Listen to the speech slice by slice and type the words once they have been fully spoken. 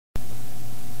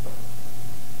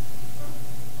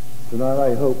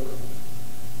Tonight I hope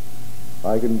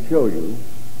I can show you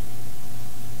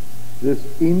this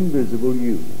invisible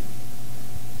you.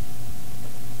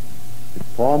 It's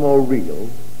far more real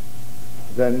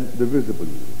than the visible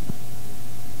you.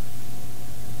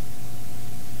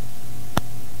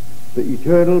 The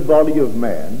eternal body of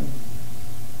man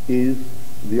is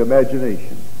the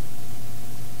imagination.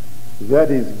 That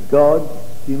is God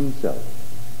himself.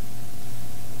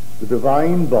 The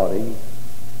divine body,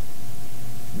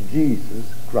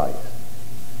 Jesus Christ.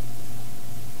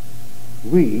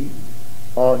 We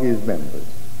are his members.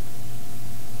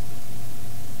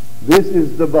 This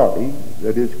is the body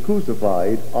that is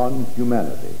crucified on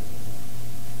humanity.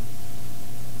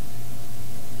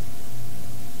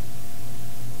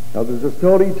 Now there's a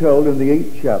story told in the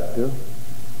 8th chapter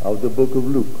of the book of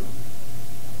Luke.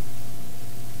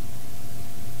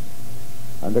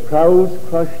 And the crowds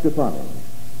crushed upon him.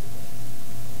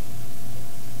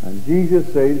 And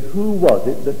Jesus said, "Who was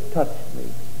it that touched me?"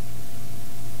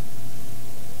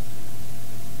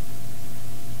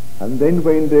 And then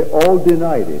when they all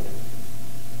denied it,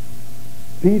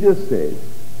 Peter said,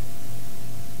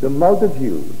 "The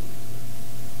multitude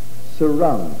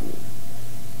surround you,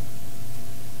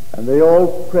 and they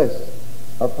all press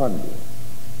upon you."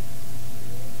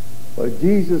 But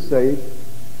Jesus said,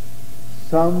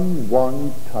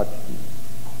 "Someone touched me.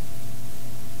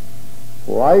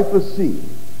 For I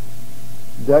perceive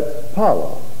that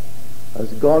power has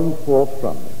gone forth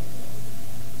from me."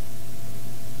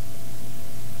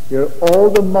 Here all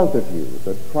the multitudes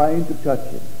are trying to touch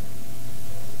him,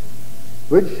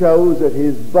 which shows that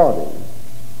his body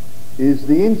is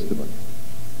the instrument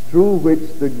through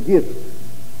which the gift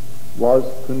was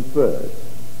conferred.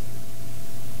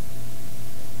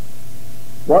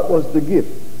 What was the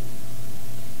gift?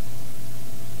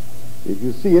 If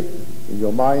you see it in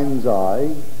your mind's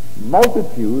eye,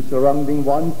 multitudes surrounding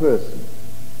one person,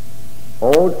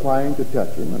 all trying to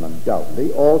touch him, and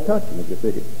undoubtedly all touching him, if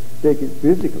they take it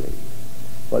physically,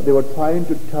 but they were trying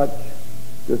to touch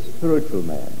the spiritual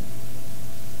man.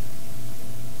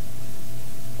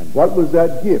 And what was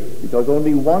that gift? Because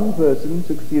only one person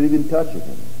succeeded in touching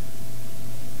him,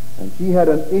 and he had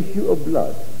an issue of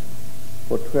blood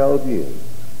for 12 years,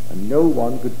 and no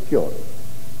one could cure it.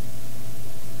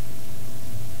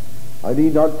 I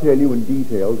need not tell you in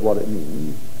details what it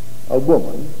means. A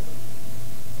woman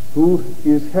who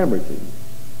is hemorrhaging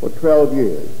for 12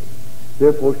 years,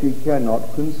 therefore she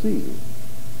cannot conceive.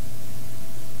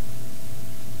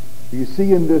 You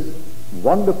see in this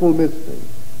wonderful mystery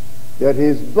that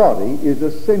his body is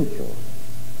essential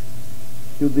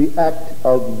to the act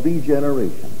of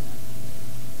regeneration.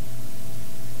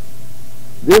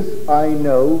 This I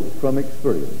know from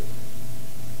experience.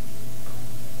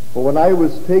 For when I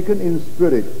was taken in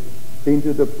spirit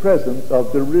into the presence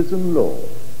of the risen Lord,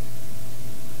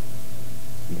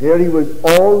 and here he was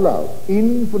all love,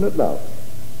 infinite love.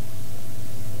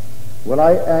 When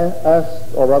I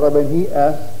asked, or rather when he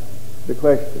asked the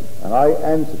question, and I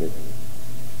answered it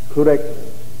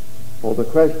correctly, for the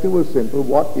question was simple: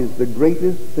 what is the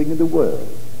greatest thing in the world?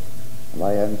 And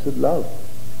I answered, love.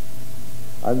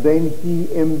 And then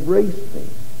he embraced me.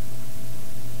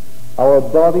 Our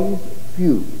bodies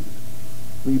fused.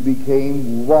 We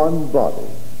became one body.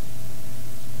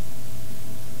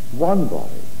 One body.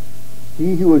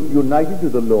 He who is united to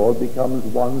the Lord becomes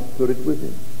one spirit with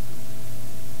him.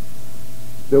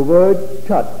 The word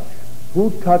touch, who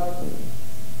touched me,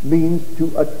 means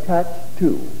to attach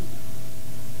to.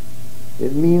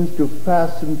 It means to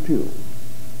fasten to.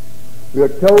 We are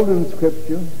told in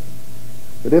Scripture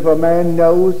that if a man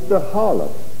knows the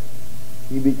harlot,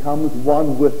 he becomes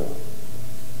one with her.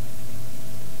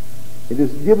 It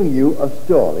is giving you a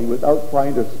story without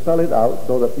trying to spell it out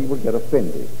so that people get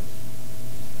offended.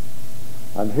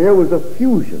 And here was a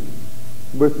fusion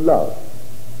with love.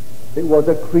 It was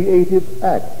a creative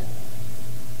act.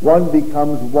 One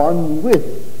becomes one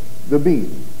with the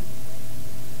being.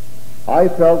 I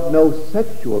felt no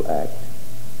sexual act,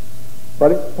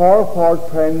 but it far, far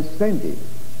transcended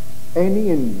any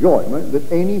enjoyment that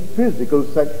any physical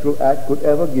sexual act could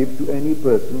ever give to any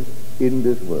person in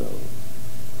this world.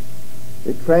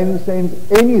 It transcends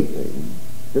anything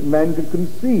that man could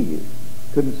conceive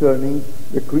concerning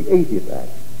the creative act.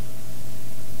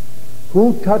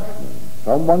 Who touched me?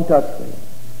 Someone touched me.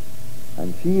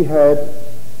 And she had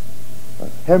a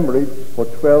hemorrhage for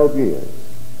 12 years.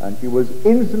 And she was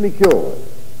instantly cured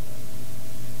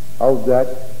of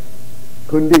that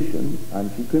condition,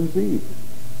 and she conceived.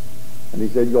 And he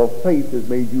said, "Your faith has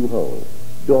made you whole.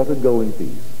 Daughter, go in peace."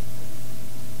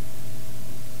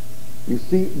 You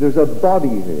see, there's a body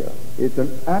here. It's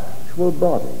an actual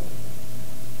body.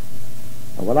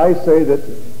 And when I say that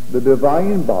the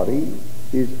divine body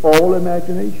is all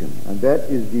imagination, and that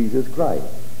is Jesus Christ,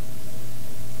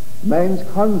 man's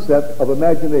concept of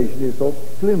imagination is so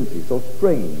flimsy, so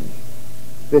strange,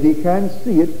 that he can't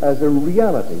see it as a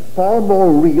reality, far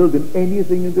more real than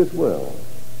anything in this world.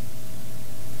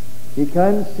 He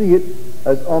can't see it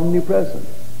as omnipresent,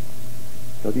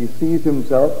 because he sees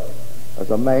himself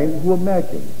as a man who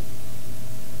imagines.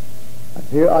 And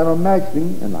here I'm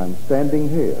imagining, and I'm standing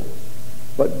here.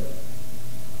 But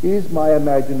is my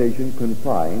imagination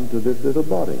confined to this little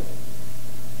body?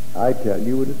 I tell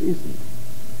you it isn't.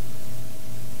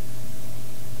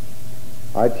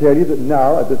 I tell you that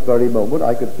now, at this very moment,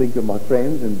 I could think of my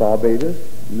friends in Barbados,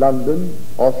 London,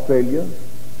 Australia,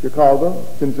 Chicago,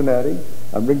 Cincinnati,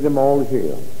 and bring them all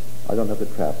here. I don't have to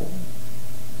travel.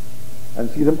 And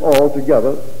see them all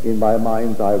together in my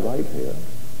mind's eye right here.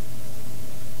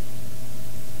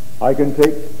 I can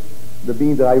take the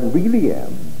being that I really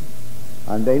am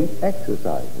and then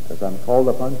exercise it as I'm called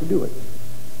upon to do it.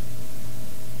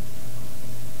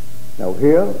 Now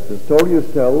here, the story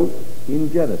is told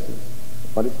in Genesis.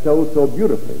 But it's told so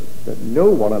beautifully that no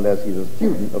one, unless he's a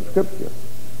student of Scripture,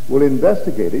 will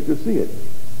investigate it to see it.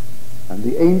 And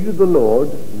the angel of the Lord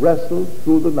wrestled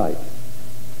through the night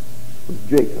with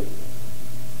Jacob.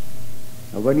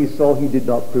 And when he saw he did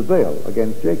not prevail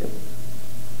against Jacob,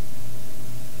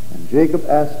 and Jacob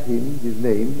asked him his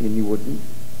name, and he wouldn't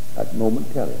at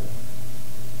moment tell him.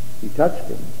 He touched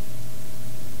him.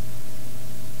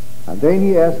 And then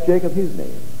he asked Jacob his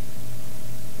name.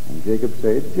 And Jacob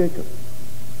said, Jacob.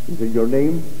 He said, your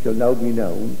name shall now be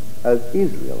known as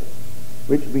Israel,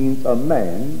 which means a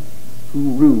man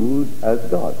who rules as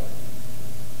God.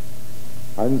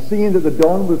 And seeing that the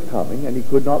dawn was coming and he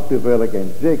could not prevail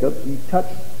against Jacob, he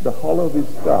touched the hollow of his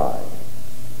thigh,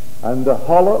 and the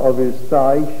hollow of his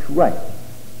thigh shrank.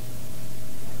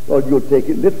 Well, you'll take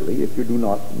it literally if you do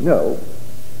not know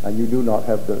and you do not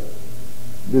have the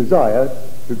desire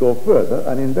to go further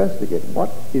and investigate.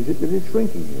 What is it that is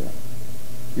shrinking here?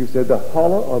 You said the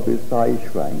hollow of his thigh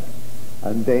shrank,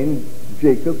 and then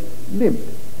Jacob limped.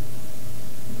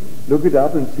 Look it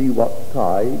up and see what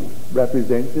thigh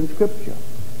represents in Scripture.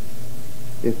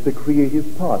 It's the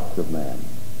creative parts of man.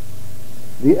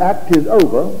 The act is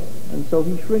over, and so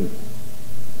he shrinks.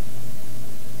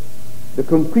 The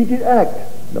completed act,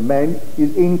 the man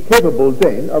is incapable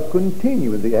then of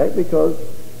continuing the act because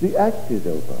the act is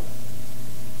over.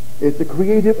 It's a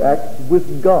creative act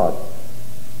with God.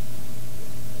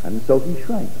 And so he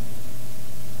shrank.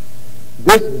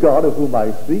 This God of whom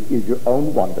I speak is your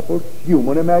own wonderful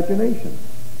human imagination.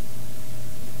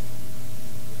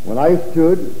 When I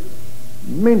stood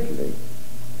mentally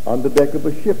on the deck of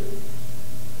a ship,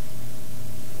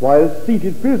 while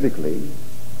seated physically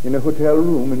in a hotel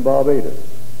room in Barbados,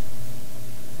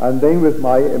 and then with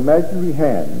my imaginary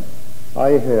hand I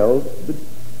held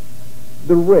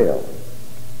the rail,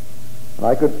 and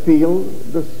I could feel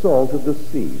the salt of the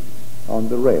sea on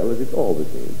the rail, as it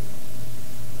always is.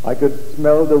 I could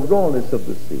smell the rawness of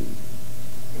the sea.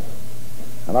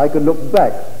 And I could look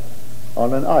back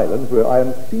on an island where I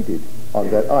am seated on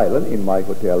that island in my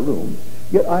hotel room,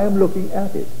 yet I am looking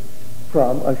at it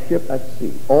from a ship at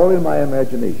sea, all in my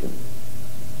imagination.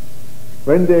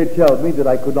 When they tell me that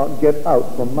I could not get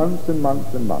out for months and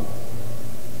months and months,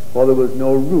 for there was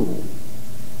no room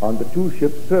on the two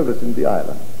ships servicing the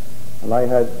island, and I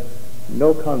had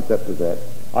no concept of that,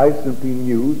 I simply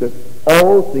knew that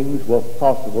all things were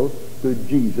possible through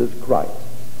Jesus Christ.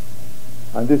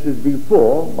 And this is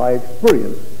before my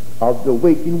experience of the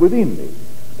waking within me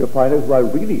to find out who I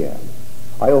really am.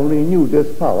 I only knew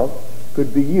this power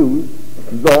could be used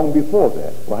long before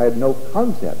that, for I had no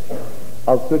concept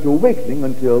of such awakening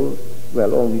until,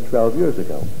 well, only 12 years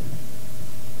ago.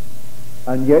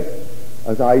 And yet,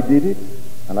 as I did it,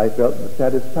 and I felt the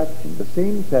satisfaction, the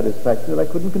same satisfaction that I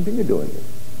couldn't continue doing it.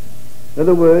 In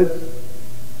other words,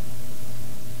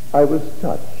 I was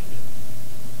touched.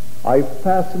 I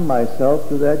fastened myself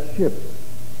to that ship.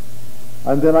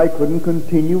 And then I couldn't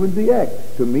continue in the act.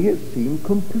 To me it seemed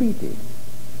completed,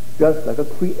 just like a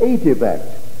creative act.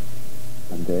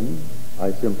 And then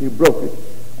I simply broke it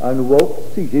and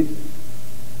woke seated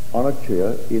on a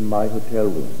chair in my hotel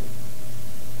room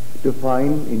to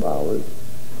find in hours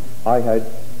I had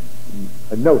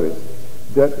noticed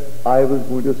that I was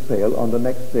going to sail on the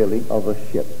next sailing of a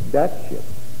ship, that ship,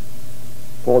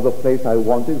 for the place I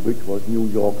wanted, which was New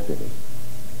York City.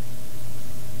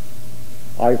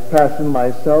 I fastened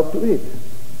myself to it.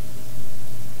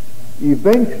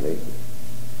 Eventually,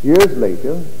 years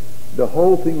later, the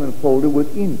whole thing unfolded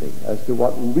within me as to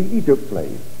what really took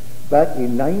place back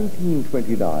in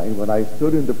 1929 when I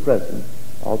stood in the presence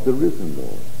of the risen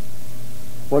Lord.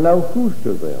 Well, now who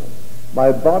stood there?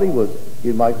 My body was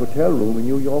in my hotel room in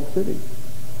New York City.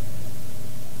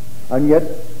 And yet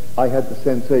I had the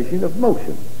sensation of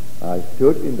motion. I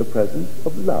stood in the presence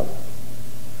of love.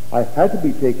 I had to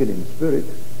be taken in spirit.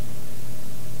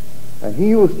 And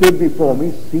he who stood before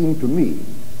me seemed to me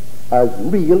as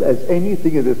real as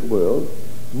anything in this world,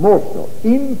 more so.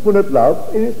 Infinite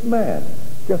love in its man,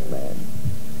 just man.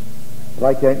 But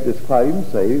I can't describe him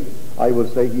save I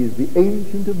would say he's the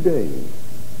Ancient of Days.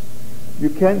 You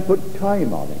can't put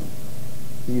time on him.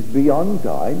 He's beyond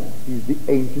time. He's the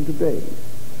Ancient of Days.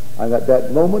 And at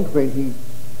that moment when he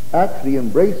actually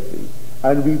embraced me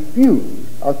and refused,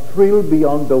 a thrill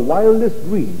beyond the wildest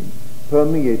dream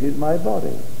permeated my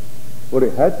body. Well,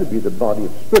 it had to be the body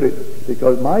of spirit,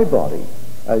 because my body,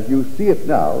 as you see it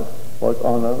now, was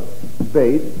on a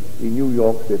bed in New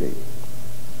York City.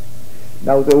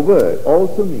 Now the word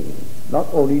also means not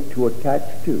only to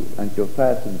attach to and to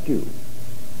fasten to.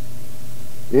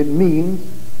 It means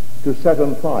to set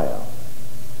on fire,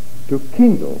 to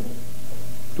kindle,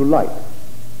 to light.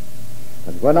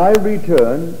 And when I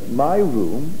returned, my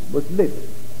room was lit.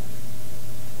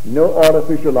 No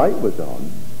artificial light was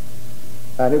on,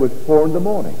 and it was 4 in the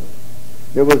morning.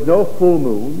 There was no full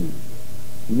moon,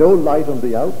 no light on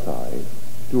the outside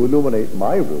to illuminate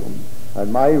my room,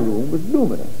 and my room was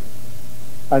luminous.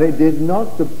 And it did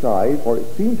not subside, or it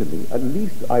seemed to me, at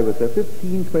least I was there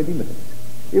 15, 20 minutes.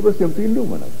 It was simply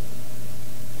luminous.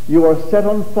 You are set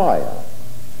on fire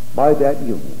by that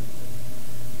union.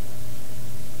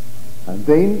 And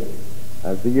then,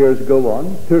 as the years go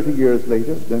on, 30 years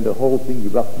later, then the whole thing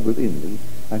erupted within me,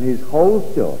 and his whole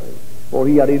story, for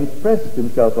he had impressed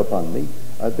himself upon me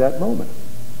at that moment.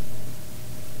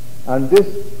 And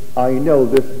this, I know,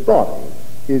 this body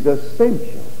is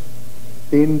essential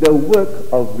in the work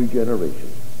of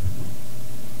regeneration.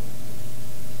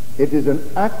 It is an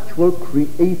actual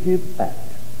creative act.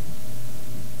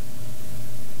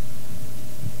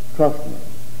 Trust me.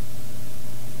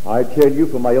 I tell you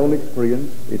from my own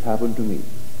experience, it happened to me.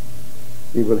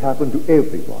 It will happen to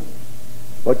everyone.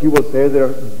 But you will say there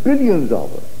are billions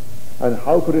of us. And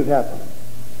how could it happen?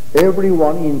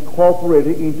 Everyone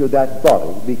incorporated into that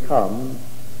body becomes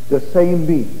the same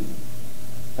being.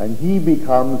 And he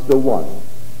becomes the one.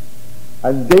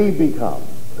 And they become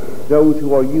those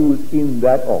who are used in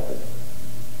that office.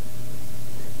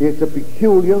 It's a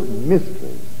peculiar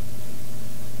mystery.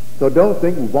 So don't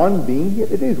think one being,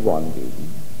 it is one being,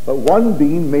 but one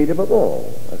being made up of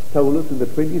all, as told us in the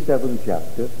 27th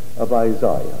chapter of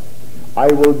Isaiah. I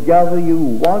will gather you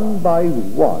one by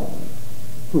one.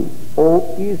 Who?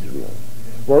 O Israel.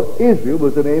 Well, Israel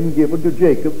was the name given to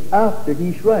Jacob after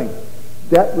he shrank.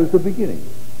 That was the beginning.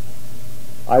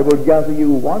 I will gather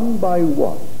you one by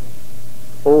one,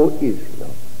 O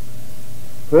Israel.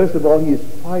 First of all, he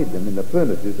has tried them in the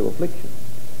furnaces of affliction.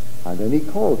 And then he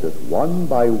calls us one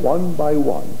by one by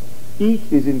one. Each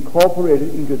is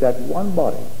incorporated into that one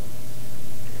body.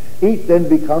 Each then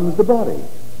becomes the body.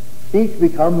 Each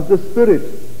becomes the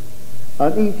spirit.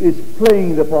 And each is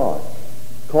playing the part,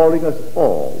 calling us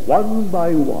all, one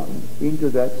by one, into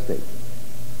that state.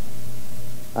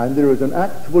 And there is an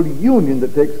actual union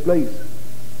that takes place.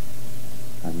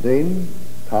 And then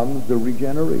comes the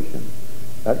regeneration.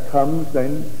 That comes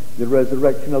then the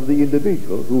resurrection of the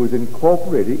individual who is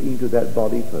incorporated into that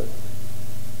body first.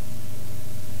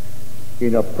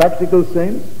 In a practical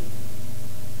sense,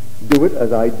 do it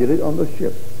as I did it on the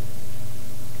ship,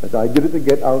 as I did it to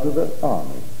get out of the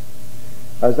army,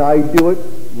 as I do it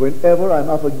whenever I'm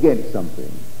up against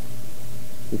something,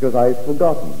 because I've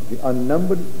forgotten the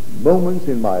unnumbered moments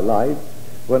in my life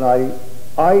when I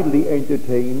idly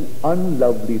entertain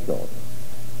unlovely thoughts.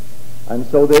 And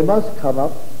so they must come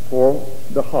up for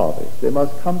the harvest. They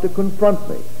must come to confront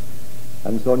me.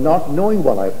 And so not knowing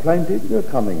what I planted, they're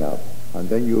coming up. And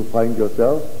then you find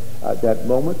yourself, at that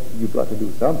moment, you've got to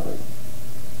do something.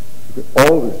 You can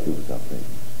always do something.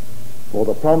 For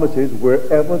the promise is,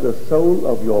 wherever the sole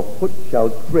of your foot shall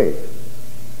tread,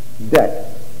 that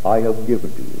I have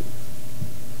given to you.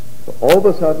 So all of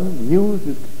a sudden, news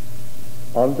is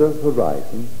on the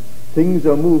horizon. Things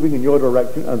are moving in your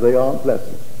direction, and they aren't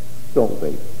pleasant. Don't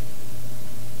they?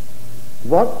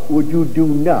 What would you do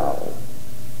now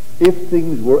if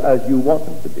things were as you want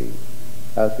them to be?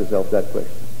 Ask yourself that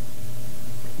question.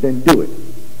 Then do it,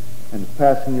 and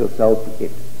fasten yourself to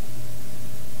it,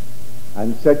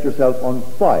 and set yourself on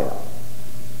fire,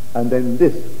 and then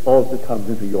this also comes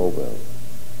into your world.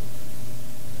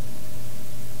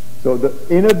 So the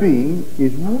inner being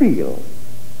is real.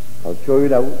 I'll show you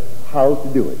now how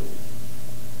to do it.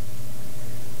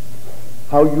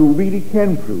 How you really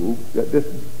can prove that this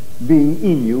being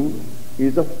in you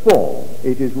is a form.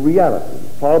 It is reality,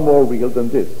 far more real than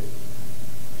this.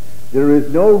 There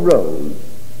is no rose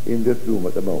in this room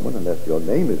at the moment, unless your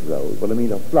name is Rose, but I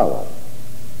mean a flower.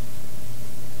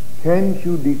 Can't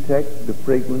you detect the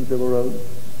fragrance of a rose?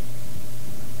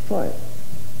 Try it.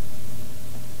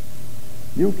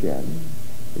 You can.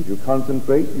 If you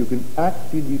concentrate, you can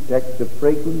actually detect the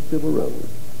fragrance of a rose.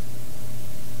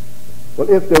 Well,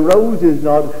 if the rose is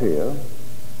not here,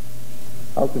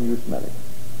 how can you smell it?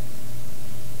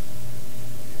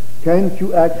 Can't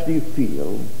you actually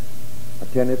feel a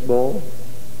tennis ball?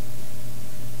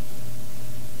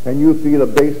 Can you feel a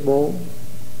baseball?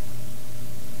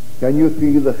 Can you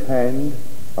feel the hand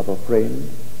of a friend?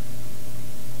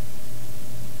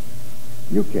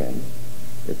 You can,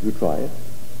 if you try it.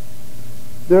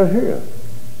 They're here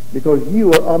because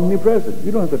you are omnipresent.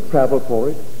 You don't have to travel for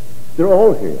it. They're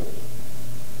all here.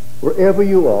 Wherever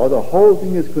you are, the whole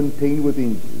thing is contained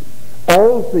within you.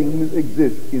 All things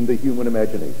exist in the human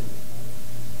imagination.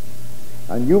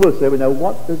 And you will say, well, now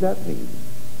what does that mean?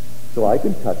 So I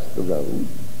can touch the rose,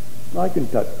 and I can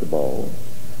touch the ball,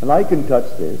 and I can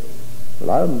touch this.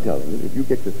 Well, I'm telling you, if you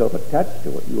get yourself attached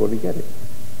to it, you only get it.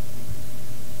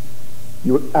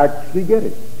 You will actually get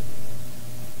it.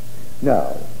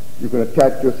 Now, you can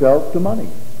attach yourself to money.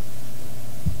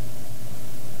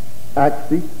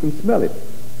 Actually, you can smell it.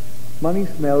 Money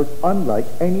smells unlike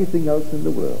anything else in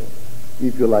the world.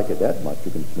 If you like it that much,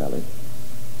 you can smell it.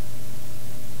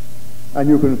 And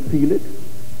you can feel it.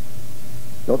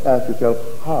 Don't ask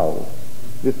yourself how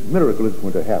this miracle is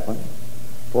going to happen.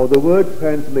 For the word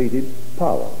translated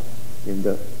power in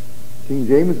the King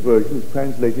James Version is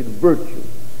translated virtue.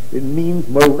 It means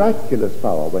miraculous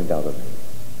power went out of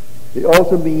me. It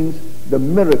also means the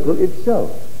miracle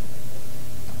itself.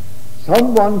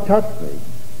 Someone touched me,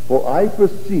 for I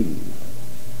perceive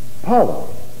power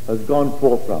has gone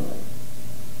forth from me.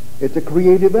 It's a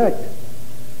creative act.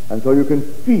 And so you can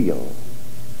feel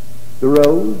the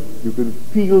rose, you can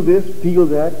feel this, feel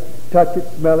that, touch it,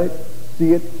 smell it,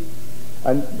 see it,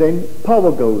 and then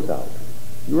power goes out.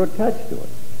 You're attached to it.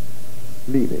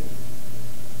 Leave it.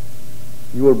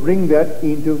 You will bring that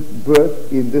into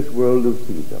birth in this world of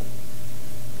Caesar.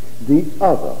 The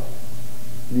other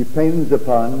depends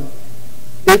upon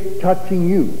it touching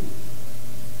you,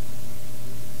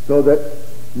 so that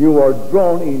you are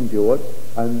drawn into it,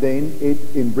 and then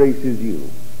it embraces you.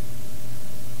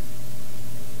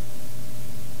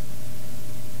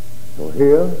 So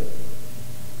here,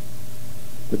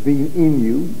 the being in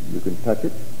you, you can touch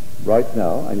it right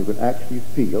now, and you can actually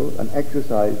feel and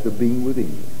exercise the being within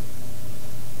you.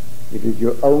 It is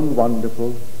your own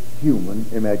wonderful human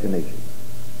imagination.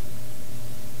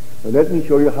 Now let me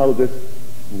show you how this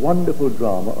wonderful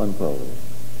drama unfolds.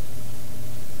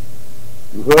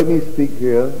 You heard me speak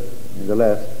here in the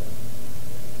last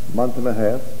month and a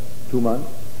half, 2 months,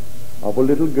 of a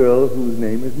little girl whose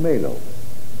name is Melo.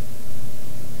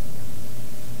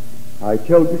 I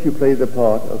told you she played the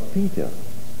part of Peter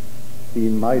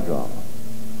in my drama.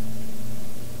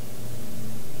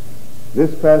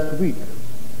 This past week,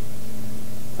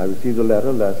 I received a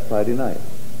letter last Friday night.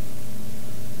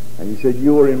 And he said,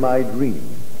 you were in my dream.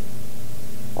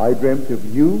 I dreamt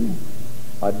of you,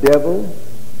 a devil,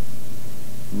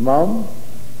 Mom,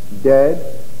 Dad,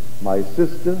 my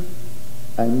sister,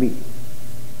 and me.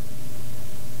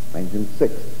 Mentioned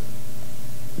 6,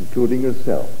 including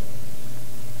herself.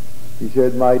 He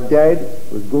said, my dad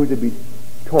was going to be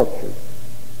tortured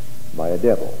by a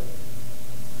devil.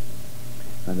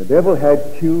 And the devil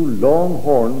had 2 long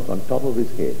horns on top of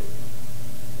his head,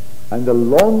 and the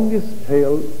longest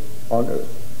tail on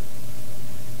earth.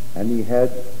 And he had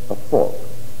a fork.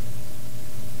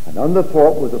 And on the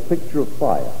fork was a picture of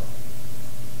fire.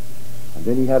 And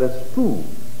then he had a spoon,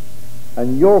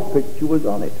 and your picture was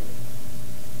on it.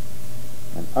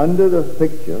 And under the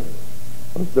picture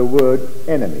was the word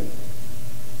enemy.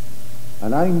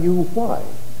 And I knew why.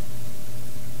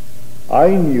 I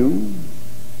knew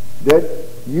that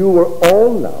you were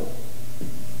all loved,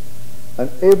 and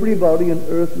everybody on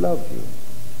earth loved you.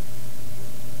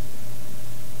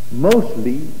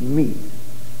 Mostly me.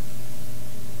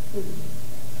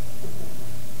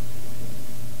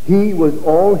 He was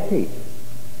all hate.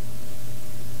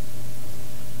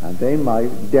 And then my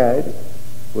dad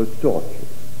was tortured.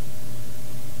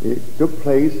 It took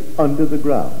place under the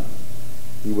ground.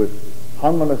 He was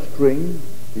hung on a string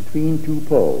between 2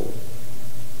 poles.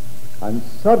 And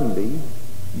suddenly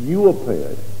you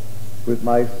appeared with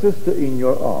my sister in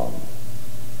your arms.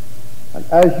 And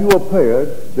as you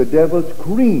appeared, the devil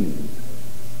screamed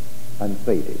and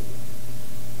faded.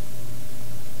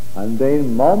 And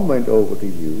then Mom went over to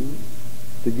you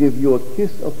to give you a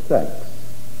kiss of thanks.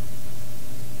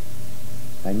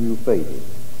 And you faded.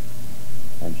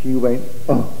 And she went,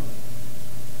 oh.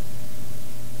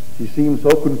 She seemed so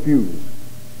confused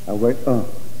and went, oh.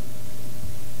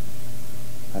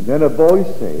 And then a voice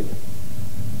said,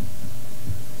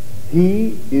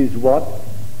 he is what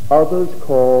others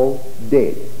call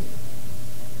dead.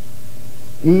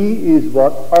 He is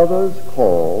what others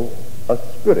call a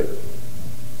spirit.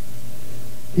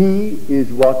 He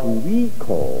is what we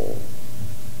call,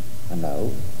 and now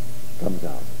comes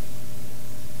out,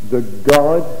 the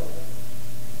God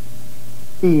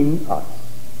in us.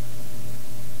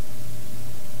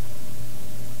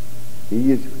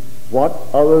 He is what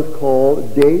others call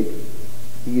dead.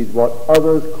 He is what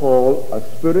others call a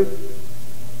spirit.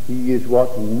 He is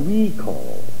what we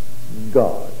call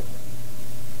God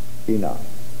in us.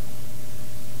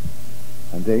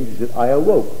 And then she said, I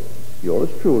awoke. Yours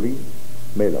truly,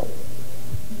 Melo.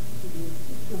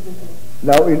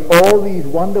 Now, in all these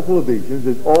wonderful visions,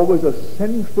 there's always a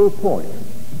central point.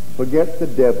 Forget the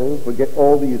devil, forget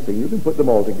all these things. You can put them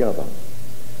all together.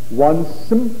 One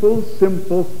simple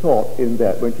thought in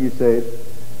that when she said,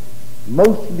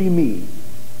 mostly me.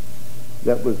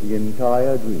 That was the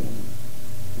entire dream.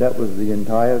 That was the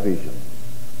entire vision.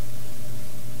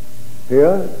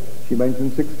 Here, she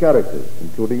mentions 6 characters,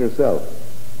 including herself.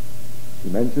 She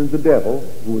mentions the devil,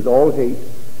 who is all hate.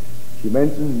 She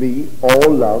mentions me, all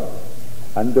love.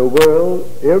 And the world,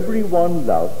 everyone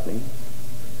loves me,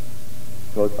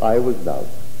 because I was loved.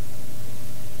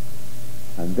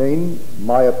 And then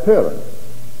my appearance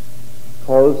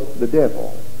caused the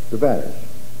devil to vanish.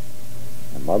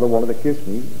 And Mother wanted to kiss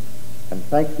me and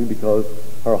thank me because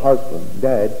her husband,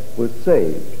 Dad, was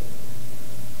saved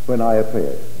when I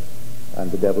appeared.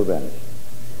 And the devil vanished.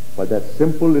 By that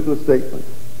simple little statement,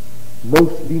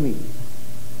 mostly me.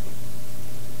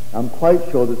 I'm quite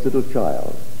sure this little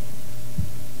child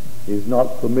is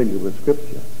not familiar with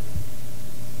Scripture.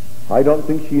 I don't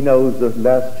think she knows the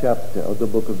last chapter of the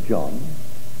book of John.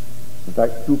 In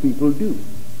fact, 2 people do.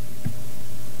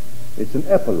 It's an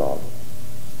epilogue,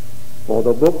 for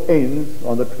the book ends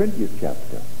on the 20th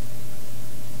chapter.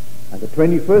 And the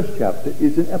 21st chapter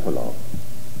is an epilogue,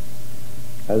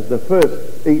 as the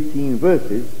first 18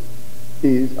 verses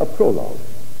is a prologue.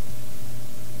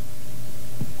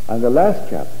 And the last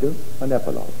chapter, an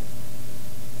epilogue.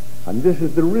 And this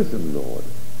is the risen Lord.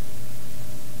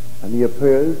 And he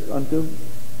appears unto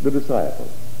the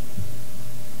disciples.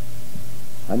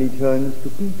 And he turns to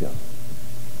Peter.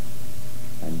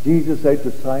 And Jesus said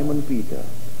to Simon Peter,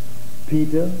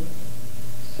 Peter,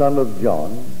 son of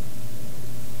John,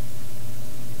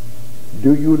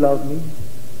 do you love me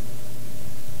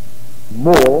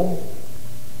more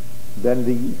than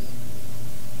these?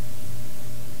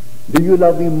 Do you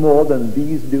love me more than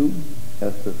these do?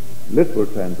 That's the literal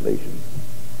translation,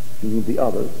 meaning the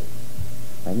others.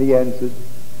 And he answered,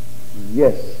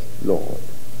 yes, Lord,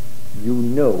 you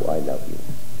know I love you.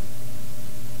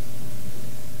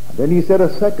 And then he said a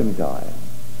second time,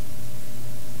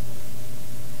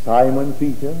 Simon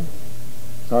Peter,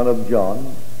 son of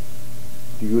John,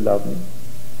 do you love me?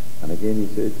 And again he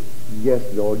said,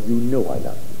 yes, Lord, you know I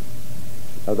love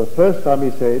you. Now the first time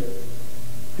he said,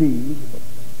 feed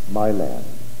my lamb.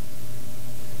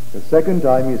 The second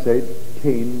time he said,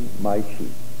 tend my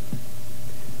sheep.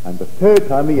 And the third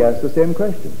time he asked the same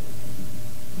question.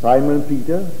 Simon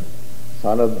Peter,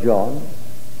 son of John,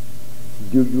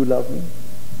 do you love me?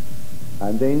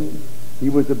 And then he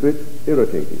was a bit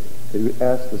irritated. He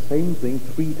asked the same thing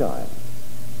 3 times.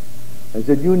 And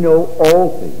said, you know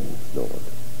all things, Lord.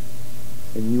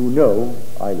 And you know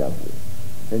I love you.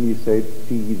 Then he said,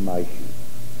 feed my sheep.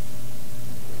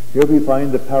 Here we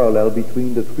find the parallel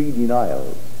between the 3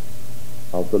 denials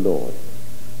of the Lord,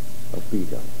 of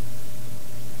Peter,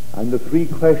 and the 3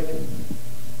 questions,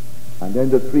 and then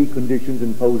the 3 conditions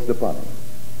imposed upon him.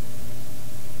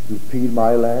 You feed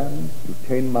my lambs, you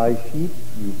tend my sheep,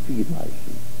 you feed my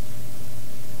sheep.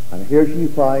 And here she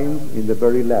finds in the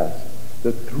very last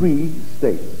the 3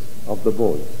 states of the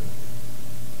voice.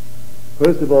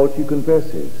 First of all, she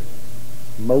confesses,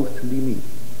 mostly me.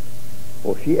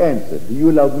 For she answered, do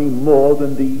you love me more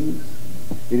than these?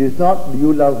 It is not, do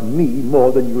you love me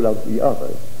more than you love the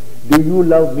others? Do you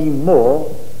love me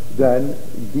more than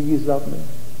these love me?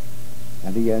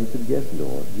 And he answered, yes,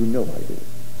 Lord, you know I do.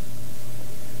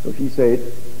 So she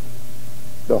said,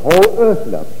 the whole earth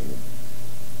loves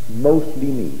you, mostly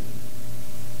me.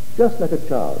 Just like a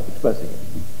child expressing it.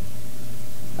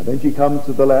 And then she comes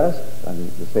to the last, and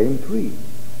it's the same 3.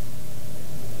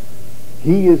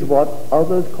 He is what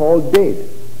others call dead.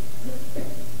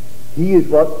 He is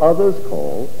what others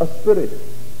call a spirit.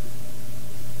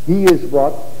 He is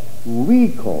what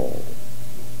we call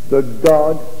the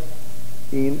God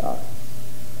in us.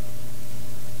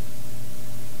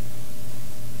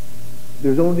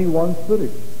 There's only one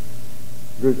Spirit.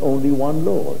 There's only one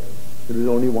Lord. There is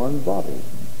only one body.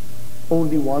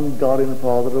 Only one God and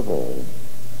Father of all.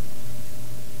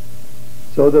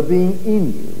 So the being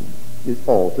in you is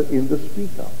also in the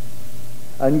speaker.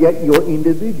 And yet you're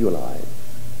individualized.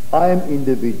 I am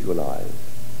individualized.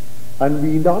 And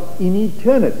we not in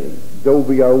eternity, though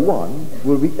we are one,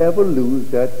 will we ever lose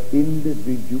that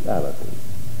individuality.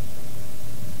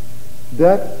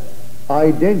 That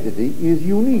identity is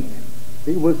unique.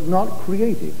 It was not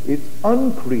created. It's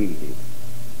uncreated.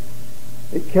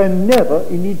 It can never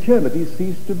in eternity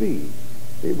cease to be.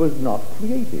 It was not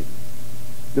created,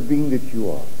 the being that you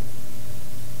are.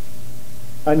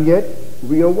 And yet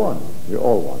we are one. We're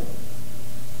all one.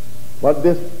 But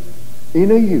this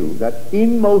inner you, that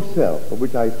inmost self of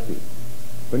which I speak,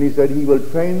 when he said he will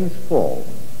transform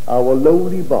our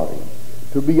lowly body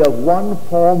to be of one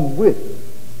form with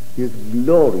his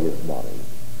glorious body,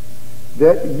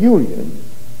 that union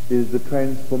is the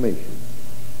transformation.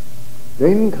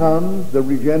 Then comes the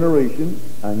regeneration,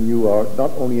 and you are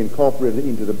not only incorporated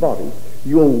into the body,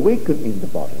 you awaken in the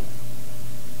body.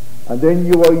 And then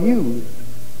you are used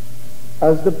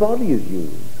as the body is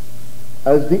used,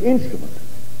 as the instrument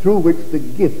through which the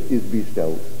gift is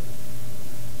bestowed.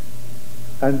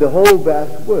 And the whole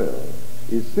vast world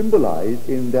is symbolized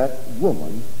in that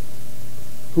woman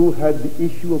who had the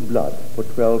issue of blood for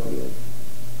 12 years.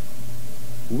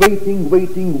 Waiting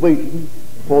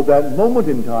for that moment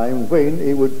in time when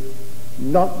it would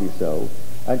not be so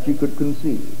and she could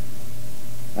conceive.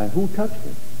 And who touched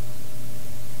him?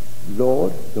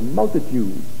 Lord, the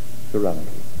multitude surround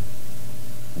you.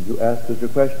 And you ask us a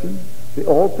question, they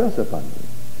all press upon you.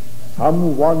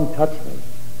 Someone touched me,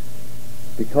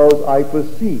 because I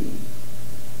perceive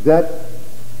that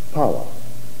power,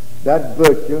 that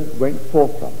virtue went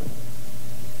forth from him.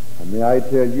 And may I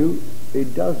tell you,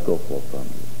 it does go forth from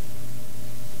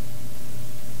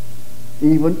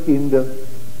you. Even in the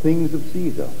things of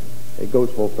Caesar, it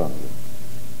goes forth from you.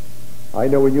 I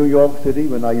know in New York City,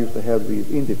 when I used to have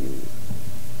these interviews,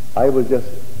 I was just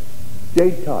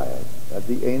dead tired at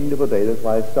the end of a day. That's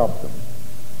why I stopped them.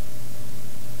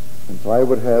 And so I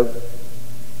would have,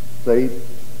 say,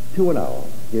 2 an hour,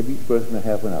 give each person a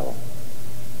half an hour.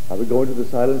 I would go into the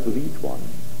silence with each one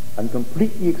and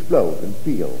completely explode and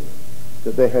feel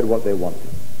that they had what they wanted.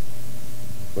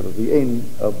 But at the end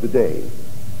of the day,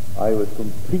 I was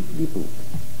completely pooped.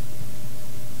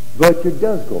 Virtue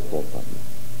does go forth from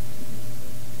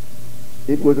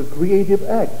you. It was a creative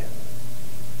act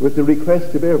with the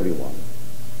request of everyone.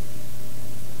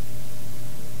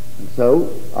 And so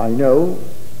I know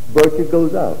virtue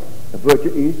goes out. The virtue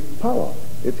is power.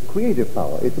 It's creative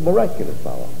power. It's miraculous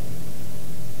power.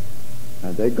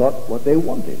 And they got what they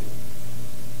wanted.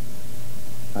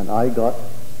 And I got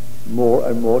more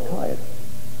and more tired.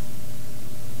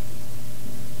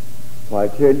 So I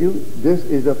tell you, this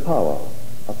is a power,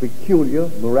 a peculiar,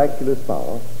 miraculous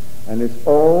power, and it's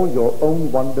all your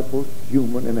own wonderful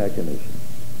human imagination.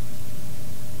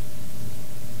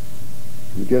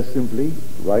 You just simply,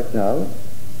 right now,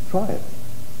 try it.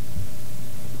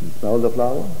 You can smell the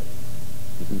flower,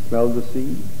 you can smell the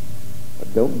seed,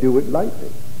 but don't do it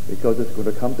lightly, because it's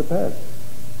going to come to pass.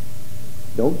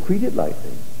 Don't treat it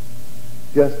lightly,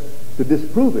 just to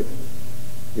disprove it.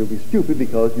 You'll be stupid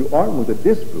because you aren't going to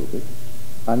disprove it,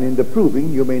 and in the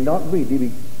proving you may not really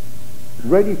be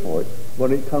ready for it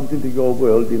when it comes into your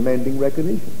world demanding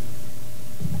recognition.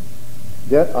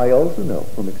 That I also know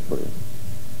from experience.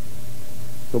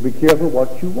 So be careful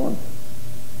what you want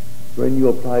when you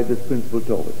apply this principle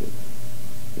towards it.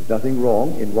 There's nothing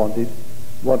wrong in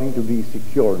wanting to be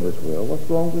secure in this world. What's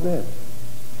wrong with that?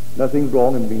 Nothing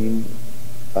wrong in being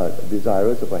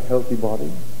desirous of a healthy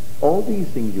body. All these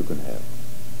things you can have.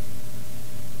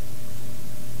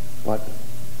 But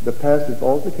the past is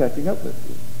also catching up with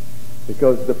you,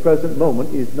 because the present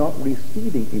moment is not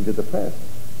receding into the past.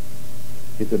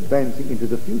 It's advancing into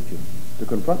the future to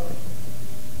confront it.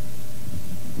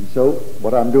 And so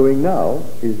what I'm doing now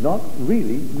is not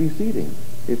really receding.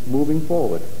 It's moving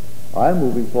forward. I'm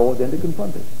moving forward then to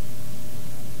confront it.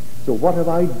 So what have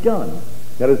I done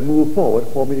that has moved forward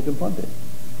for me to confront it?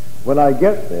 When I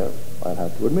get there, I'll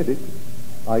have to admit it,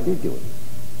 I did do it.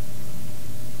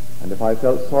 And if I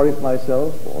felt sorry for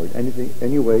myself or in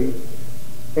any way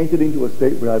entered into a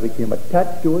state where I became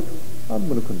attached to it, I'm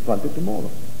going to confront it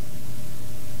tomorrow.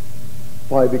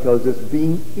 Why? Because this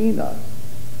being in us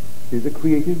is a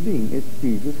creative being. It's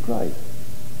Jesus Christ.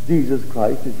 Jesus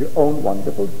Christ is your own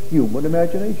wonderful human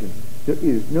imagination. There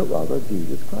is no other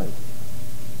Jesus Christ.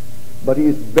 But he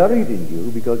is buried in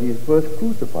you because he is first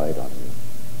crucified on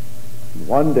you.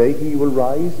 One day he will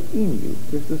rise in you.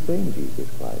 It's the same Jesus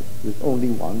Christ. There's only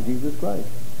one Jesus Christ.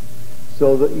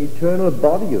 So the eternal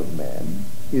body of man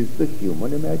is the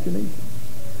human imagination.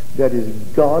 That is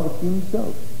God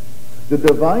himself. The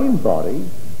divine body,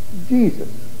 Jesus.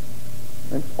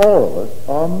 And all of us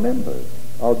are members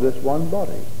of this one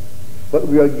body. But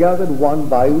we are gathered one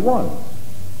by one.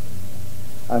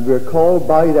 And we are called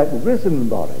by that risen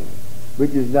body,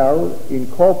 which is now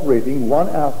incorporating one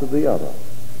after the other.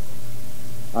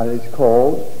 And it's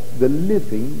called the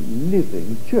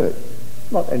living church.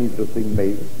 Not any little thing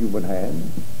made with human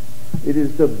hands. It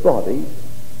is the body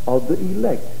of the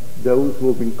elect, those who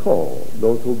have been called,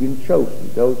 those who have been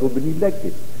chosen, those who have been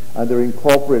elected. And they're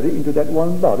incorporated into that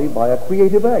one body by a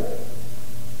creative act.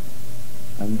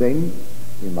 And then,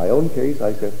 in my own case,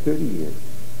 I said 30 years.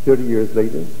 30 years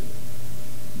later,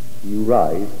 you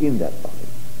rise in that body.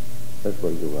 That's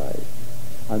where you rise.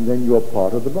 And then you're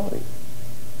part of the body.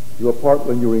 You're part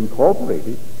when you're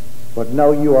incorporated, but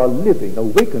now you are living,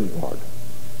 awakened part,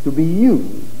 to be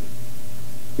used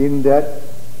in that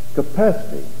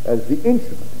capacity as the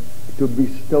instrument to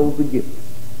bestow the gift.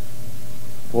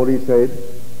 For he said,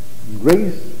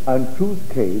 grace and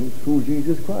truth came through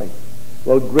Jesus Christ.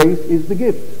 Well, grace is the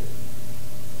gift.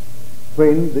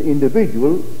 When the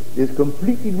individual is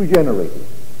completely regenerated,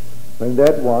 when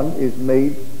that one is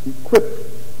made equipped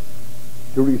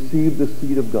to receive the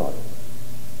seed of God.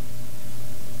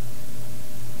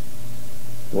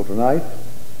 So tonight,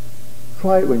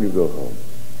 try it when you go home.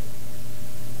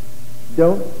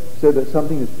 Don't say that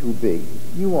something is too big.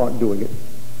 You aren't doing it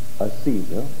as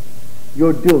Caesar.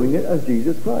 You're doing it as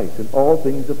Jesus Christ, and all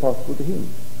things are possible to him.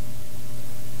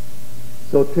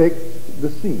 So take the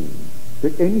scene,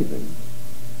 take anything,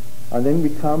 and then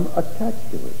become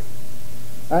attached to it.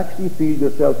 Actually feel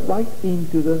yourself right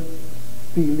into the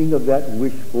feeling of that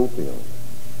wish fulfilled.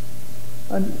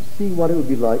 And see what it would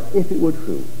be like if it were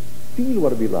true. Feel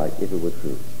what it would be like if it were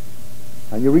true.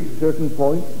 And you reach a certain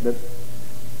point that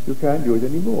you can't do it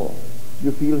anymore.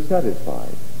 You feel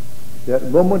satisfied. That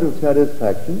moment of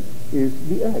satisfaction is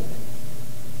the act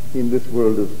in this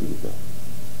world of Caesar.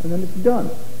 And then it's done.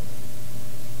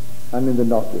 And in the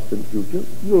not distant future,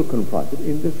 you'll confront it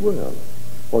in this world.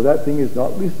 For that thing is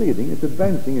not receding, it's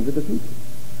advancing into the future.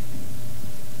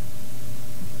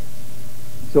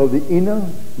 So the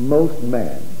innermost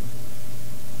man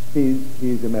is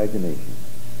his imagination.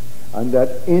 And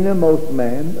that innermost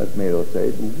man, as Neville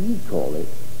said, we call it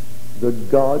the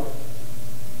God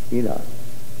in us.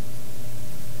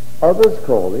 Others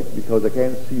call it, because I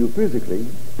can't see you physically,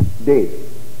 dead.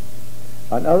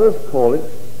 And others call it,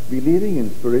 believing in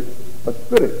spirit, a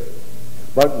spirit.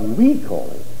 But we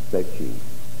call it, said she,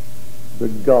 the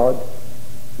God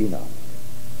in us.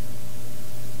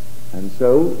 And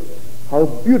so, how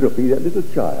beautifully that little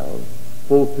child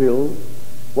fulfilled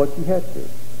what she had to.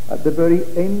 At the very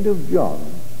end of John,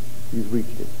 she's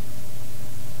reached it.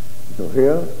 So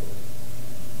here,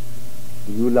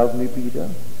 do you love me, Peter?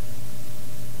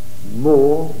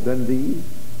 More than these?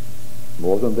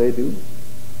 More than they do?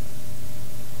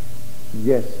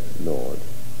 Yes, Lord,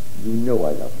 you know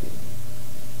I love you.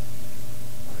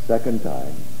 Second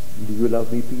time, do you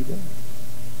love me, Peter?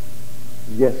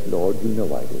 Yes, Lord, you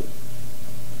know I do.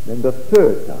 Then the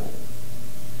third time,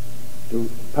 to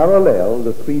parallel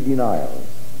the three denials.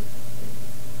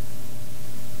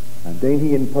 And then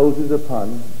he imposes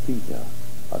upon Peter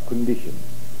a condition: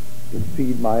 to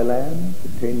feed my lamb,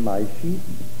 to tend my sheep,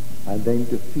 and then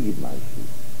to feed my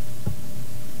sheep.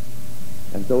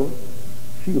 And so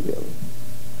she will.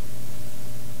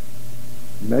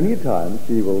 Many times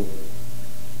she will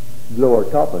blow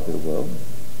her top, as it were,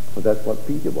 for that's what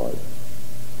Peter was.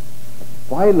 A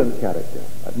violent character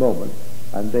at moments,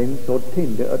 and then so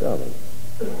tender at others,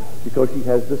 because she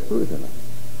has the Spirit in her.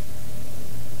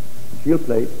 She'll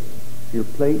play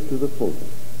to the fullness.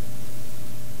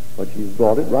 But she's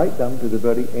brought it right down to the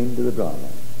very end of the drama,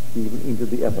 even into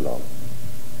the epilogue.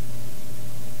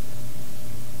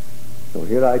 So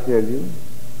here I tell you,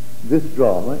 this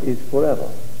drama is forever.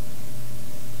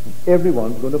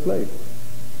 Everyone's going to play it.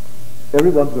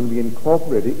 Everyone's going to be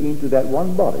incorporated into that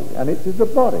one body, and it is a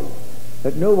body.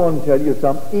 Let no one tell you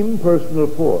some impersonal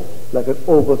force like an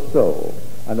oversoul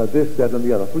and a this, that, and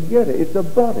the other. Forget it. It's a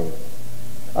body.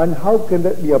 And how can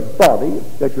that be a body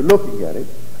that you're looking at it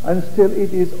and still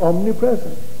it is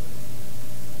omnipresent?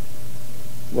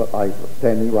 Well, I'm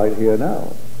standing right here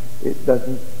now. It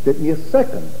doesn't take me a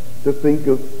second to think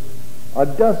of a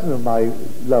dozen of my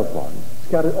loved ones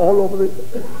scattered all over the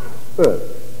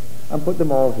earth and put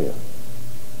them all here.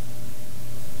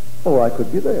 or I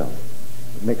could be there.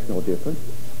 It makes no difference.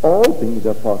 All things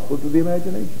are possible to the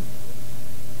imagination,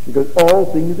 because all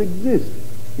things exist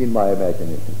in my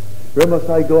imagination. Where must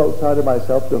I go outside of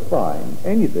myself to find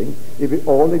anything if it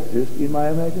all exists in my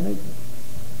imagination?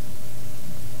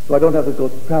 So I don't have to go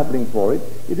traveling for it.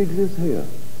 It exists here.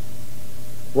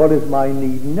 What is my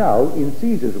need now in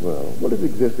Caesar's world? Well, it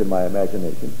exists in my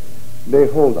imagination. Lay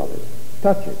hold of it.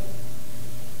 Touch it.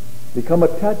 Become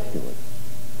attached to it.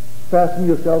 Fasten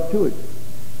yourself to it.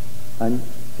 And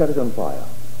set it on fire.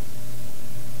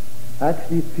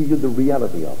 Actually feel the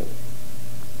reality of it.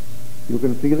 You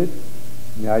can feel it.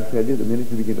 May I tell you, the minute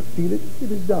you begin to feel it,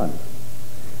 it is done.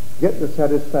 Get the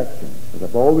satisfaction. As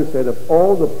I've always said, of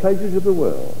all the pleasures of the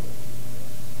world,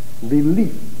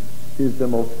 relief is the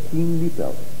most keenly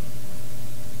felt.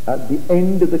 At the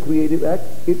end of the creative act,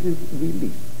 it is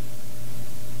relief.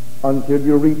 Until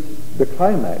you reach the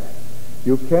climax,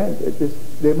 you can't.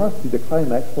 There must be the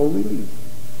climax for relief.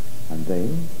 And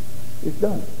then it's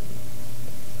done.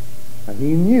 And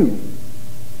he knew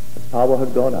the power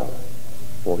had gone out,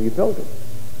 for he felt it.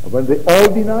 And when they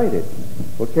all denied it,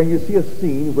 well, can you see a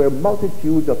scene where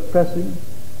multitudes are pressing?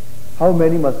 How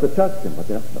many must have touched him?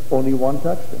 But only one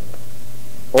touched him.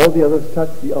 All the others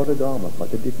touched the outer garment,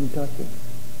 but they didn't touch him.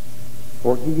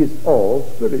 For he is all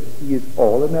spirit. He is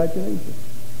all imagination.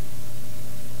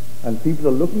 And people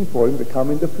are looking for him to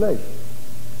come into flesh.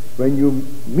 When you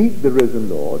meet the risen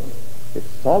Lord, it's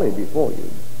solid before you.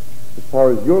 As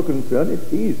far as you're concerned,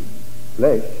 it is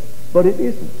flesh, but it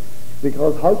isn't.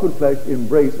 Because how could flesh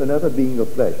embrace another being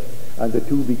of flesh and the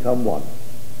two become one?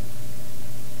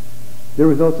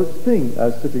 There is no such thing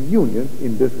as such a union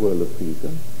in this world of Caesar.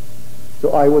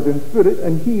 So I was in spirit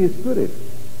and he is spirit,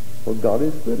 for God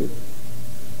is spirit.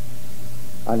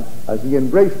 And as he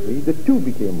embraced me, the two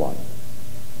became one.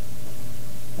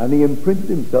 And he imprinted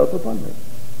himself upon me.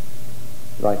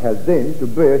 But I had then to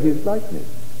bear his likeness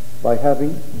by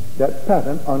having that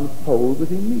pattern unfold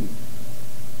within me.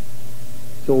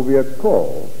 So we are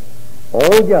called,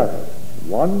 all gathered,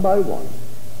 one by one.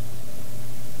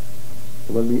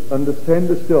 So when we understand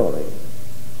the story,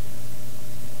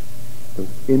 the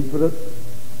infinite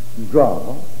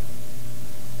drama,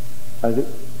 as it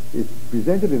is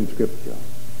presented in Scripture,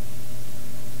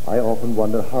 I often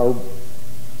wonder how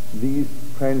these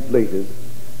translators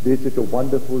did such a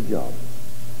wonderful job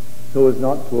so as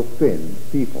not to offend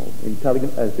people in telling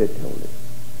it as they told it.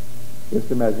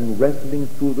 Just imagine wrestling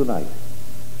through the night.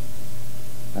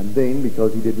 And then,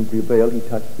 because he didn't prevail, he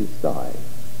touched his thigh.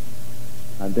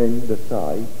 And then the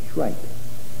thigh shrank.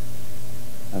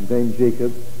 And then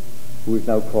Jacob, who is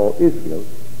now called Israel,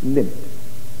 limped.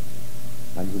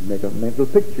 And you make a mental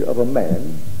picture of a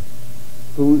man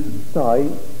whose thigh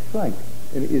shrank.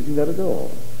 And it isn't that at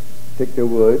all. Take the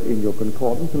word in your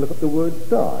concordance and look up the word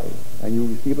thigh, and you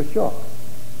receive a shock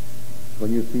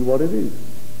when you see what it is.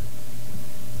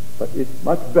 But it's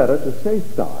much better to say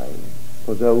thigh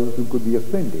for those who could be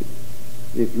offended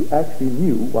if you actually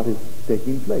knew what is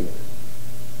taking place.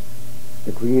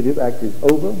 The creative act is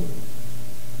over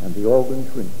and the organ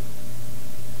shrinks.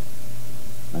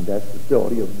 And that's the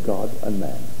story of God and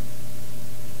man.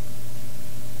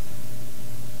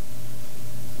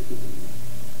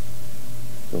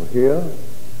 So here,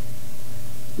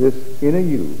 this inner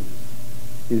you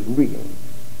is real.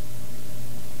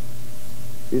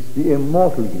 It's the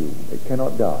immortal you. It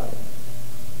cannot die.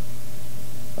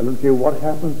 I don't care what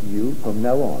happens to you from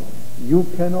now on. You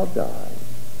cannot die.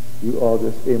 You are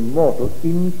this immortal,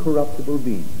 incorruptible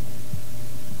being.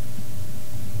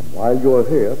 And while you're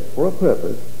here for a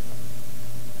purpose,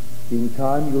 in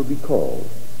time you'll be called.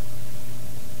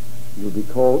 You'll be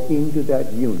called into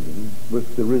that union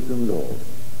with the risen Lord.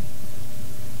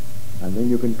 And then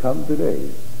you can come today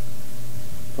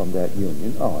from that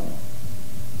union on.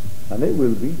 And it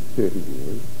will be 30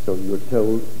 years, so you're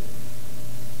told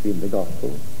in the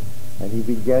gospel. And he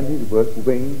began his work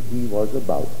when he was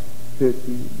about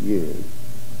 30 years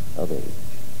of age.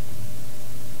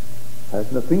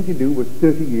 Has nothing to do with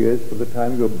 30 years from the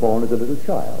time you were born as a little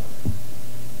child.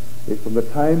 It's from the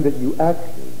time that you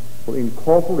actually were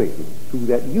incorporated through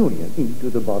that union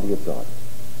into the body of God.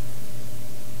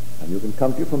 And you can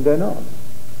come to it from then on.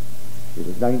 It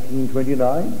was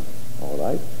 1929, all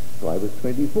right, so I was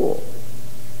 24.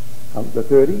 Come to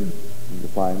 30, you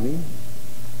find me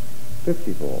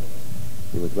 54.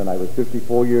 It was when I was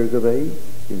 54 years of age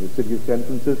in the city of San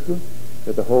Francisco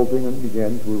that the whole thing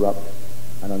began to erupt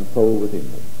and unfold within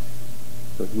me.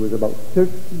 So he was about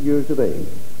 30 years of age.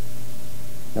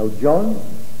 Now John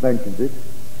mentions it.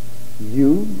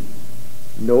 You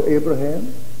know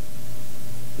Abraham?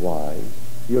 Why,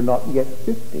 you're not yet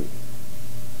 50.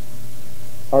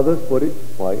 Others put it,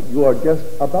 why, you are just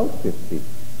about 50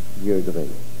 years of age.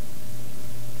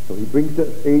 So he brings the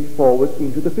age forward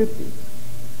into the 50s.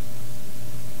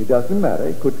 It doesn't matter.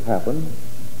 It could happen,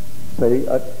 say,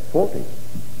 at 40.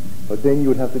 But then you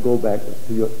would have to go back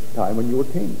to your time when you were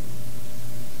 10.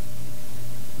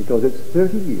 Because it's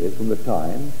 30 years from the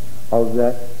time of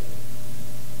that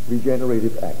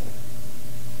regenerative act,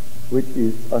 which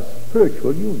is a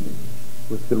spiritual union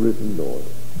with the risen Lord.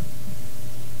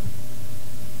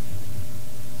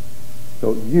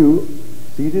 So you,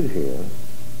 seated here,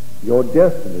 your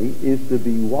destiny is to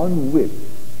be one with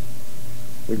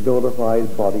the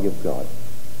glorified body of God,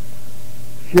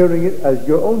 sharing it as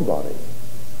your own body.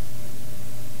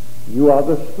 You are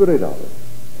the spirit of it.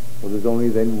 For there's only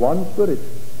then one Spirit,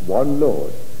 one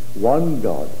Lord, one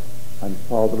God, and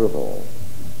Father of all.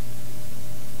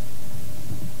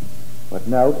 But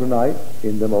now tonight,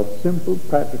 in the most simple,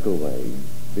 practical way,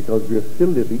 because we are still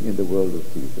living in the world of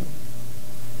Caesar,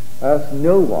 ask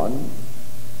no one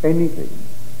anything.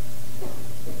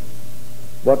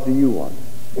 What do you want?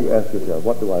 You ask yourself,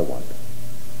 what do I want?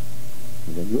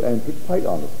 And then you answer it quite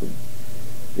honestly.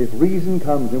 If reason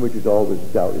comes in, which is always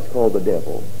doubt, it's called the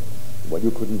devil. Well,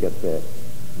 you couldn't get that.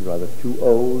 You're either too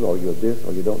old, or you're this,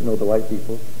 or you don't know the right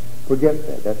people. Forget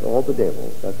that. That's all the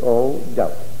devil. That's all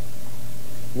doubt.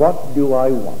 What do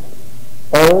I want?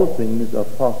 All things are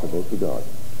possible to God.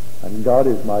 And God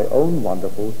is my own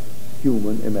wonderful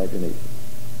human imagination.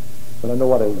 When I know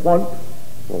what I want,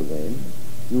 well then,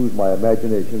 use my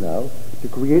imagination now to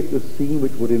create the scene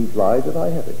which would imply that I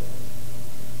have it.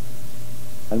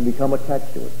 And become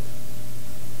attached to it.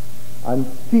 And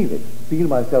feel it. Feel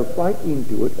myself right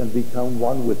into it and become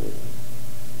one with it.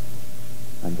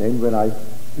 And then when I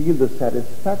feel the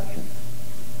satisfaction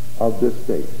of this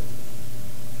state,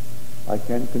 I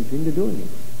can continue doing it.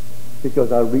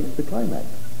 Because I've reached the climax.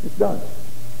 It's done.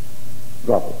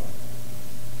 Drop it.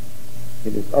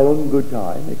 In its own good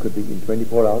time, it could be in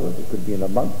 24 hours, it could be in a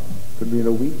month, it could be in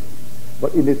a week.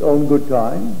 But in its own good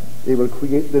time, it will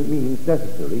create the means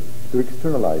necessary to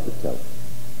externalize itself.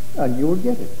 And you will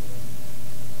get it.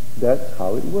 That's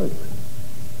how it works.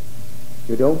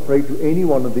 You don't pray to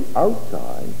anyone on the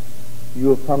outside. You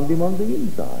have found him on the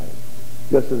inside.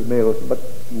 Just as Mary said, but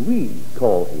we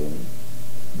call him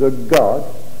the God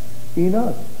in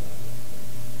us.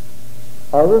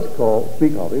 Others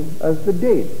speak of him as the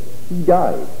dead. He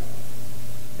died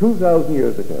 2,000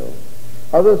 years ago.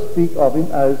 Others speak of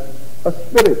him as a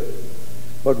spirit.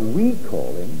 But we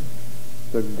call him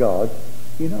the God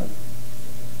in us.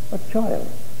 A child,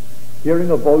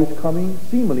 hearing a voice coming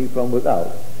seemingly from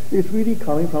without. It's really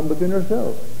coming from within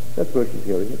herself. That's where she's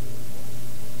hearing it.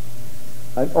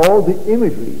 And all the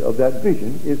imagery of that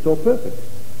vision is so perfect.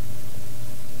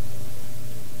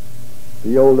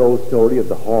 The old story of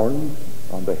the horns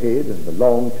on the head and the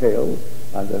long tail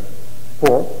and the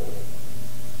fork.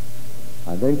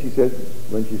 And then she said,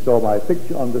 when she saw my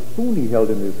picture on the spoon he held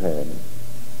in his hand,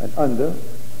 and under,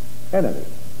 enemy.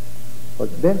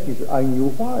 But then she said, I knew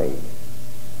why.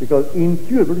 Because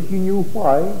intuitively she knew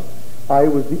why I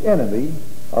was the enemy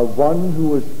of one who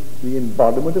was the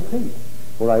embodiment of hate,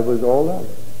 for I was all out.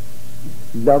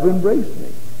 Love embraced me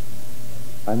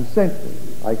and sent me.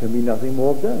 I can be nothing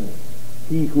more than.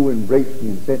 He who embraced me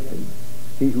and sent me,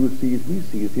 he who sees me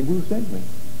sees him who sent me.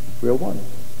 We are one.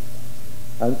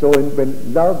 And so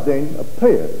when love then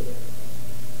appeared,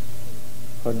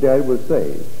 her dad was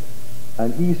saved,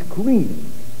 and he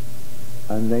screamed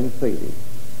and then faded.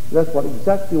 That's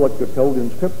exactly what you're told in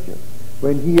Scripture.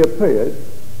 When he appeared,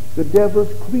 the devil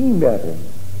screamed at him,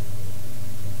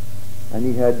 and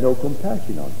he had no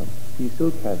compassion on them. He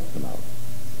still cast them out.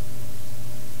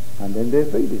 And then they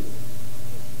faded.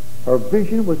 Her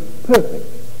vision was perfect.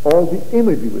 All the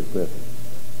imagery was perfect.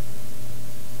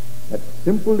 That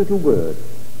simple little word,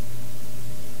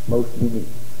 mostly me.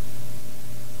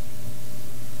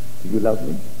 Do you love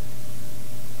me?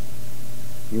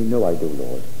 You know I do,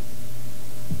 Lord.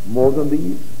 More than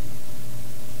these?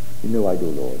 You know I do,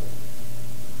 Lord.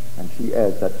 And she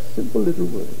adds that simple little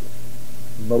word,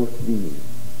 mostly me.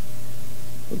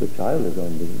 Well, the child is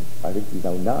only, I think he's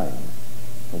now 9,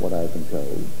 from what I've been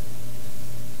told.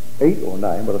 8 or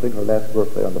 9, but I think her last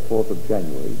birthday on the 4th of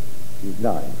January, she's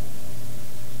 9.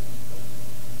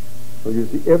 So you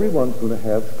see, everyone's going to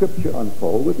have Scripture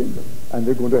unfold within them, and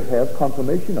they're going to have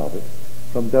confirmation of it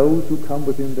from those who come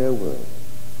within their world.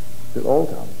 They'll all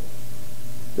come.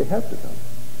 They have to come.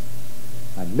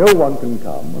 And no one can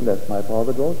come unless my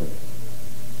Father draws him.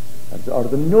 And so out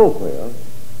of the nowhere,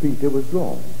 Peter was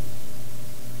drawn.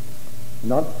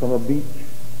 Not from a beach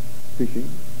fishing.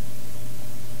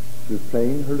 She was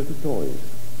playing her little toys.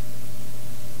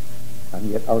 And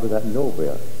yet out of that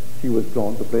nowhere, she was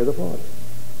drawn to play the part.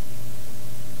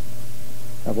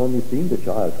 I've only seen the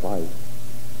child twice.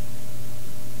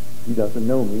 He doesn't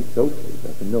know me socially,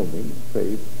 doesn't know me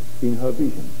save in her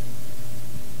vision.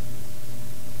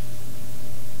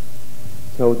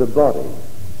 So the body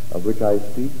of which I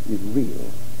speak is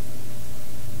real.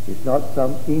 It's not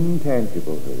some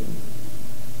intangible thing,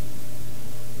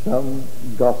 some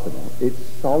gossamer. It's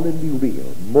solidly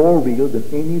real, more real than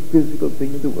any physical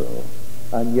thing in the world,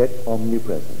 and yet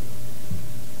omnipresent.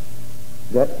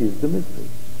 That is the mystery.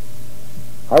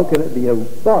 How can it be a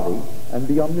body and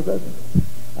be omnipresent?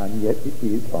 And yet it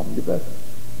is omnipresent.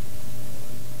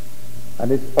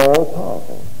 And it's all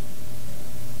powerful.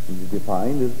 It is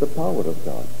defined as the power of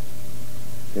God.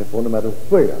 Therefore, no matter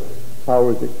where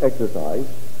power is exercised,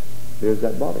 there is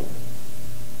that body.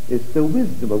 It's the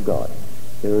wisdom of God.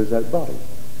 There is that body.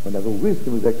 Whenever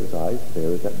wisdom is exercised, there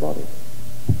is that body.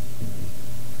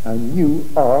 And you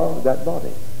are that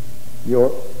body.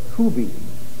 Your true being,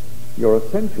 your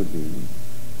essential being,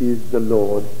 is the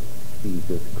Lord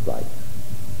Jesus Christ.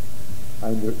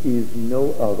 And there is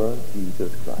no other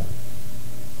Jesus Christ.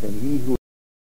 And he who